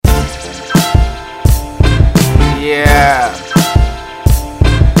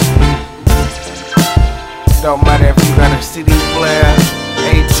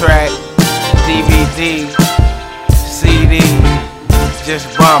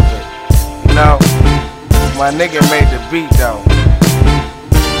No, my nigga made the beat though.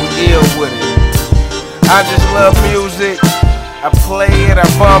 We ill with it. I just love music. I play it, I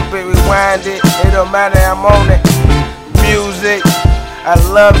bump it, rewind it. It don't matter, I'm on it. Music, I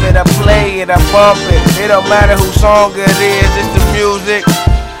love it, I play it, I bump it. It don't matter whose song it is, it's the music.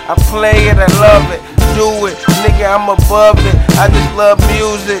 I play it, I love it, do it, nigga, I'm above it. I just love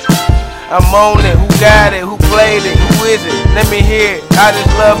music. I'm on it, who got it, who played it, who is it? Let me hear it, I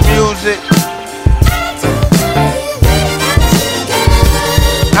just love music.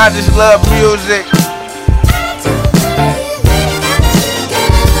 I just love music.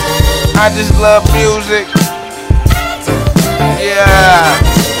 I just love music. Yeah.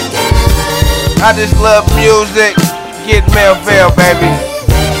 I just love music. Get Melville, baby.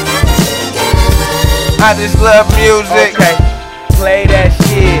 I just love music. Okay. Play that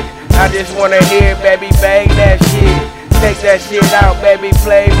shit. I just wanna hear, baby, bang that shit. Take that shit out, baby,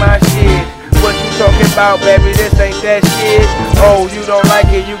 play my shit. What you talking about, baby? This ain't that shit. Oh, you don't like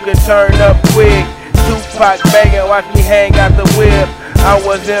it, you can turn up quick. Tupac banging, watch me hang out the whip. I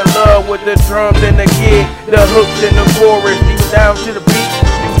was in love with the drums and the kick, the hooks and the chorus, even down to the beat.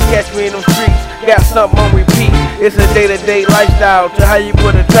 You can catch me in them streets, got something on repeat. It's a day-to-day lifestyle to how you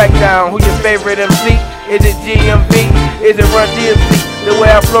put a track down. Who your favorite MC? Is it GMV? Is it Run DMC? The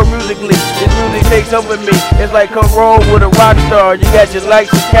way I flow musically, this music takes over me. It's like come roll with a rock star. You got your lights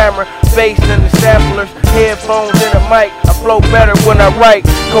and camera, bass and the samplers, headphones and a mic. I flow better when I write,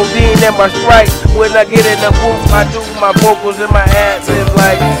 codeine in my strike. When I get in the booth, I do my vocals and my ads. It's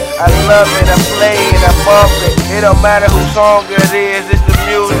like I love it, I play it, I bump it. It don't matter whose song it is, it's the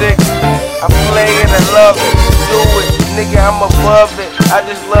music. I play it, I love it, do it, nigga, I'm above it. I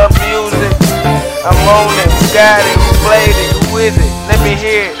just love music. I'm on it, who got it, who played it, who is it? Let me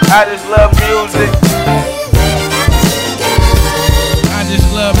hear it, I just love music. I just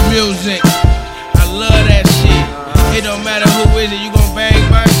love music. I love that shit. It don't matter who is it, you gon' bang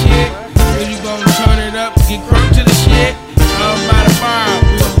my shit. Or you gon' turn it up, get crunk to the shit. I'm by the bar,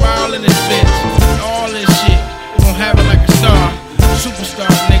 we gon' ball in this bitch. All this shit, we gon' have it like a star. Superstar,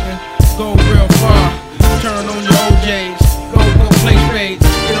 nigga, go real far. Turn on your OJs, go play spades.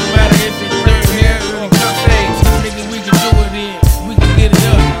 It don't matter if it's third hair or cut fades. Nigga, we can do it in, we can get it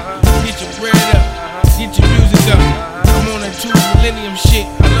up. Get your bread up, get your music up. I'm on that 2 millennium shit,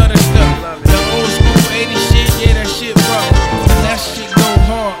 I love that stuff. The old school 80s shit, yeah, that shit rough. And that shit go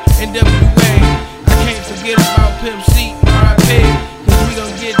hard, NWA. I can't forget about Pimp C, R.I.P. Cause we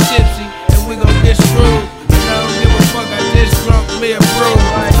gon' get tipsy, and we gon' get screwed. And I don't give a fuck, I just drunk me a brew.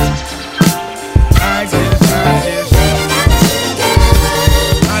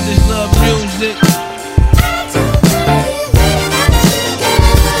 I just love music.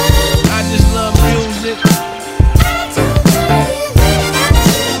 I just love music.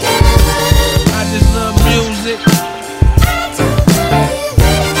 I just love music.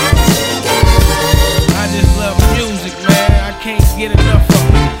 I just love music, man. I can't get enough of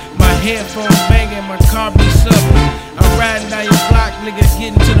it. My headphones banging, my car be subbing. I'm riding down your block, nigga,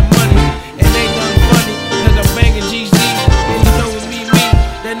 getting to the money. And ain't nothing funny, cause I'm banging GZ. And you know with me,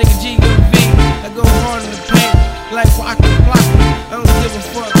 that nigga G gon' V. I go hard in the paint, like Waka Flocka. I don't give a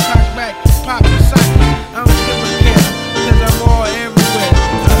fuck, cock back, pop the socket. I don't give a care, cause I'm all everywhere.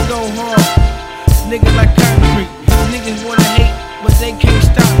 I go hard, nigga like concrete. Niggas wanna hate, but they can't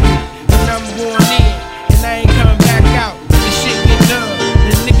stop me. And I'm going in, and I ain't coming back out. The shit get done,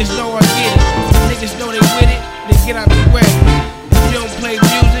 the niggas know I get it. Niggas know they with it, they get out the way. If you don't play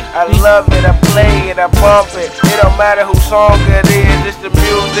music, I love it, I play it, I bump it. It don't matter whose song it is, it's the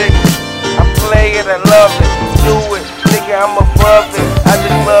music. I play it, I love it, do it, nigga, I'm above it. I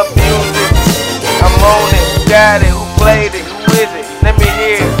just love music. I'm on it, who got it, who played it, who is it? Let me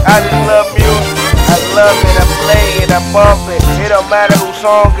hear it, I just love music. I love it, I play it, I bump it. It don't matter whose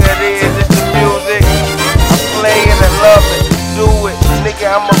song it is, it's the music. I play it, I love it, do it, nigga,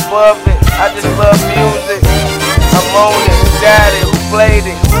 I'm above it. I just love music. I'm on it, who got it, who played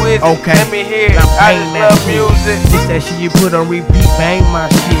it, who is it? Okay. Let me hear it, I just love music. This that shit you put on repeat, bang my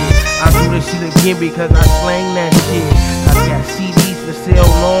shit. I do this shit again because I slang that shit. I got CDs to sell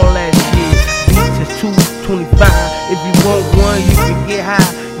and all that shit. Beats is $2.25. If you want one, you can get high.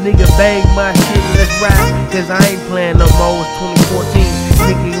 Nigga, bang my shit, let's ride. Cause I ain't playing no more, it's 2014.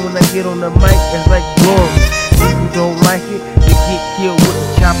 Nigga, when I get on the mic, it's like glory. If you don't like it, you get killed with the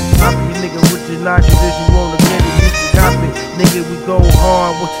chopper. Pop you nigga with your notches. If you wanna get it, you can cop it. Nigga, we go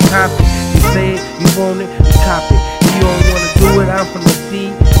hard, what's your topic? You say it, you want it, you cop it. If you don't wanna do it, I'm from the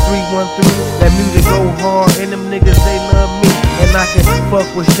D313. That music go hard, and them niggas, they love me. And I can fuck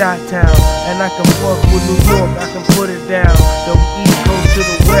with Chi-Town, and I can fuck with New York, I can put it down. The East Coast to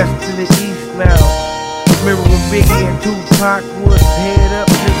the West, to the East, Tupac was head up,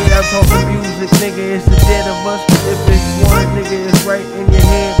 nigga. I'm talking music, nigga. It's the dead of us. If it's one, nigga, it's right in your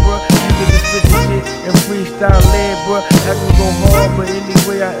head, bro. You can just spit the shit and freestyle lead, bro. I can go hard, but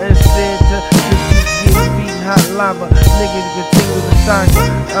anyway, I instead to just keep getting beaten hot lava, nigga. To continue the saga.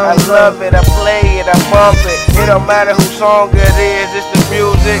 I love it, I play it, I bump it. It don't matter whose song it is, it's the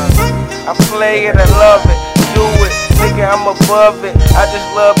music. I play it, I love it, do it, nigga. I'm above it. I just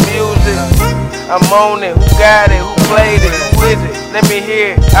love music. I'm on it. Who got it? Who played it? Who is it? Let me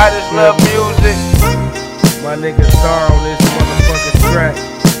hear it. I just love music. My nigga CZAR on this motherfucking track.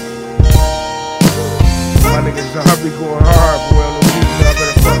 My nigga CZAR be going hard, boy.